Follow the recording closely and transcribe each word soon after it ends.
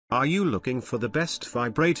Are you looking for the best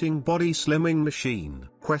vibrating body slimming machine?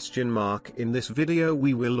 In this video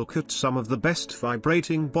we will look at some of the best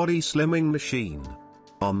vibrating body slimming machine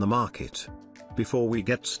on the market. Before we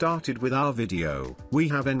get started with our video, we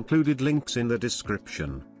have included links in the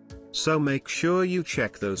description. So make sure you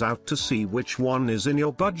check those out to see which one is in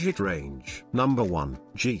your budget range. Number 1,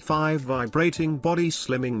 G5 Vibrating Body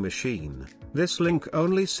Slimming Machine. This link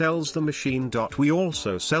only sells the machine. We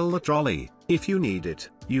also sell the trolley. If you need it,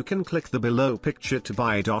 you can click the below picture to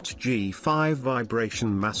buy. G5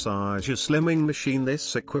 Vibration Massager Slimming Machine.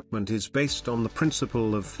 This equipment is based on the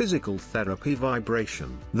principle of physical therapy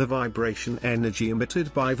vibration. The vibration energy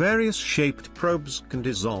emitted by various shaped probes can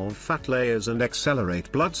dissolve fat layers and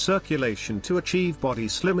accelerate blood circulation to achieve body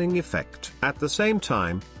slimming effect. At the same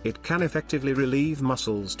time, it can effectively relieve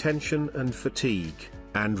muscles tension and fatigue,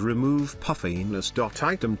 and remove puffiness.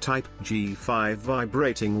 Item type G5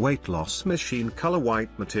 Vibrating Weight Loss Machine. Color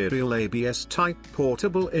white material. ABS type.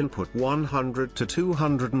 Portable input 100 to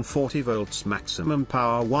 240 volts. Maximum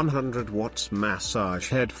power 100 watts. Massage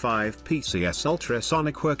head 5 PCS.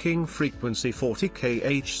 Ultrasonic working frequency 40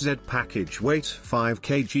 kHz. Package weight 5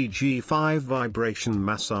 kg. G5 Vibration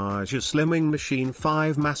Massager Slimming Machine.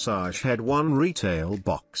 5 massage head. 1 retail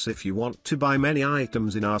box. If you want to buy many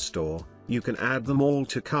items in our store, you can add them all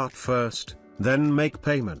to cart first, then make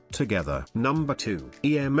payment together. Number 2,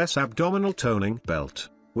 EMS Abdominal Toning Belt.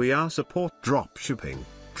 We are support drop shipping.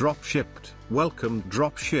 Drop shipped. Welcome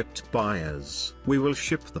drop shipped buyers. We will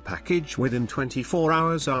ship the package within 24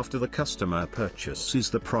 hours after the customer purchases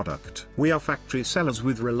the product. We are factory sellers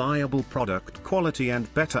with reliable product quality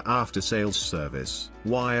and better after sales service.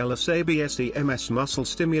 Wireless ABS EMS Muscle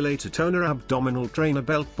Stimulator Toner Abdominal Trainer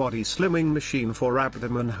Belt Body Slimming Machine for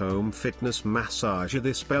Abdomen Home Fitness Massager.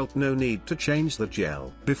 This belt no need to change the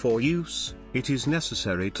gel. Before use, it is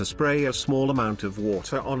necessary to spray a small amount of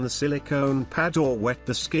water on the silicone pad or wet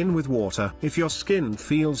the skin with water. If your skin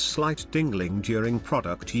feels slight tingling during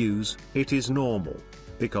product use, it is normal,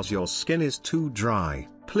 because your skin is too dry.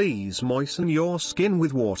 Please moisten your skin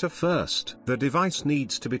with water first. The device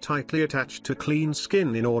needs to be tightly attached to clean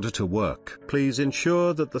skin in order to work. Please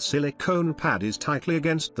ensure that the silicone pad is tightly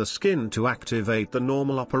against the skin to activate the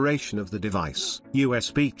normal operation of the device.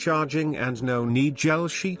 USB charging and no need gel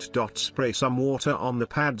sheet. Spray some water on the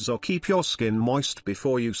pads or keep your skin moist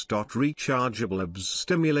before you start. Rechargeable ABS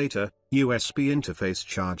Stimulator, USB interface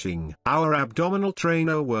charging. Our abdominal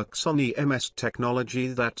trainer works on EMS technology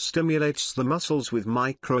that stimulates the muscles with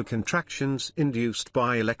micro-contractions induced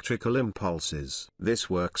by electrical impulses. This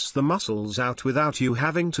works the muscles out without you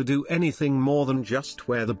having to do anything more than just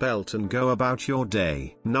wear the belt and go about your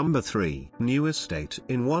day. Number 3, Newest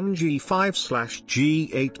 8-in-1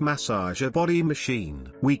 G5/G8 Massager Body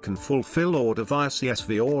Machine. We can fulfill order via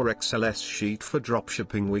CSV or XLS sheet for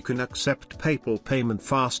dropshipping. We can accept PayPal payment,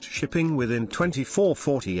 fast shipping within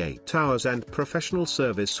 24-48 hours, and professional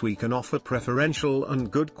service. We can offer preferential and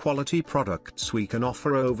good quality products. We can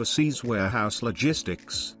offer overseas warehouse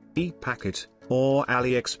logistics, e-packet, or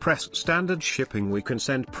AliExpress standard shipping. We can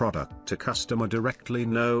send product to customer directly,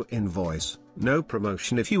 no invoice, no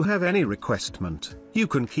promotion. If you have any requestment, you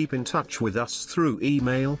can keep in touch with us through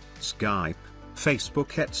email, Skype,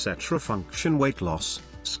 Facebook, etc. Function: weight loss,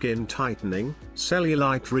 skin tightening,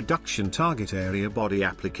 cellulite reduction. Target area: body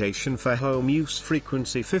application for home use.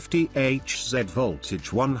 Frequency 50 Hz.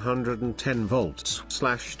 Voltage 110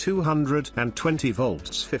 volts/220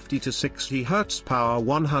 volts 50 to 60 Hz. Power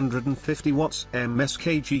 150 watts.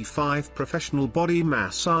 MSKG5 Professional Body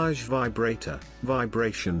Massage Vibrator.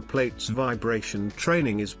 Vibration plates. Vibration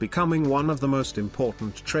training is becoming one of the most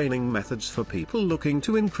important training methods for people looking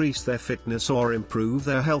to increase their fitness or improve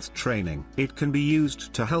their health. Training. It can be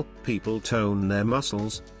used to help people tone their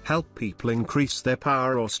muscles, help people increase their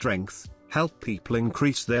power or strength, help people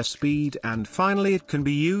increase their speed, and finally it can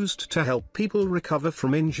be used to help people recover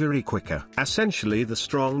from injury quicker. Essentially, the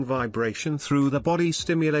strong vibration through the body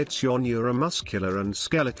stimulates your neuromuscular and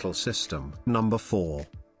skeletal system. Number 4,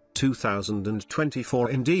 2024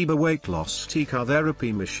 INDIBA Weight Loss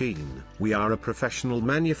Tecartherapy Machine. We are a professional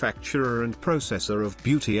manufacturer and processor of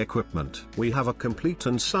beauty equipment. We have a complete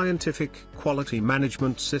and scientific quality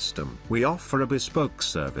management system. We offer a bespoke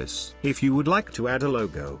service. If you would like to add a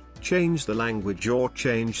logo, change the language, or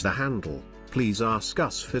change the handle, please ask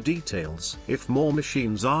us for details. If more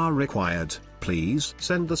machines are required, please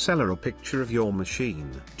send the seller a picture of your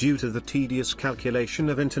machine. Due to the tedious calculation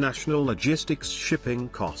of international logistics shipping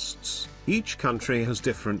costs, each country has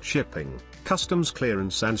different shipping, customs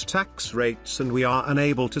clearance and tax rates, and we are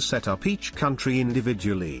unable to set up each country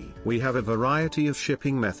individually. We have a variety of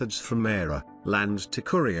shipping methods from air, land to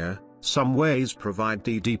courier, Some ways provide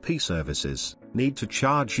DDP services, need to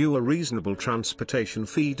charge you a reasonable transportation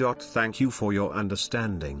fee. Thank you for your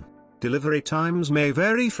understanding. Delivery times may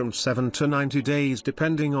vary from 7 to 90 days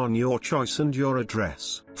depending on your choice and your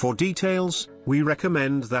address. For details, we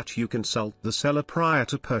recommend that you consult the seller prior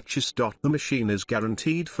to purchase. The machine is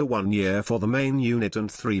guaranteed for 1 year for the main unit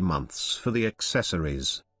and 3 months for the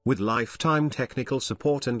accessories, with lifetime technical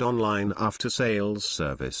support and online after-sales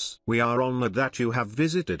service. We are honored that you have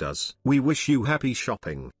visited us. We wish you happy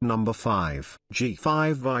shopping. Number 5.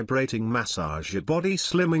 G5 Vibrating Massage Body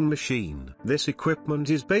Slimming Machine. This equipment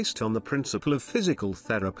is based on the principle of physical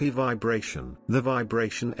therapy vibration. The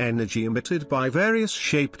vibration energy emitted by various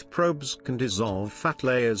shaped probes can dissolve fat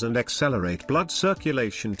layers and accelerate blood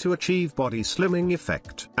circulation to achieve body slimming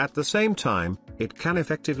effect. At the same time, it can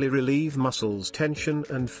effectively relieve muscles tension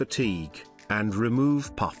and fatigue, and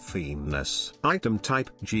remove puffiness. Item type: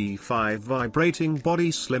 G5 Vibrating Body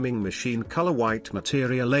Slimming Machine. Color: white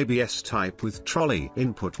material. ABS type with trolley.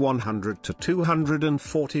 Input 100 to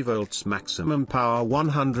 240 volts. Maximum power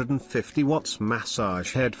 150 watts.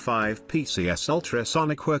 Massage head 5 PCS.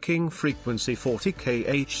 Ultrasonic working frequency 40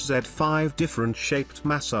 kHz. 5 different shaped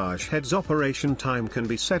massage heads. Operation time can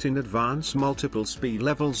be set in advance. Multiple speed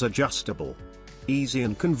levels adjustable. Easy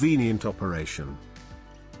and convenient operation.